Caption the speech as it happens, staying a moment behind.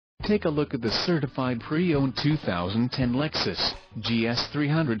take a look at the certified pre-owned 2010 Lexus GS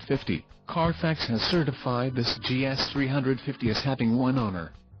 350. Carfax has certified this GS 350 as having one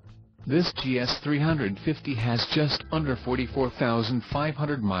owner. This GS 350 has just under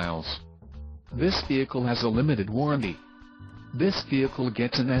 44,500 miles. This vehicle has a limited warranty. This vehicle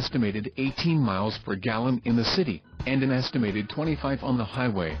gets an estimated 18 miles per gallon in the city, and an estimated 25 on the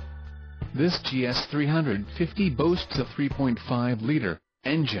highway. This GS 350 boasts a 3.5-liter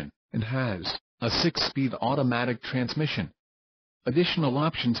engine, and has a 6-speed automatic transmission. Additional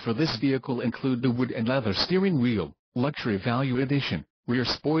options for this vehicle include the wood and leather steering wheel, luxury value edition, rear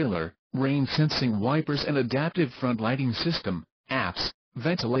spoiler, rain-sensing wipers and adaptive front lighting system, apps,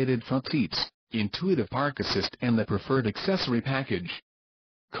 ventilated front seats, intuitive park assist and the preferred accessory package.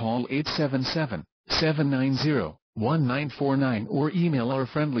 Call 877-790-1949 or email our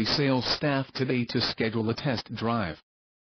friendly sales staff today to schedule a test drive.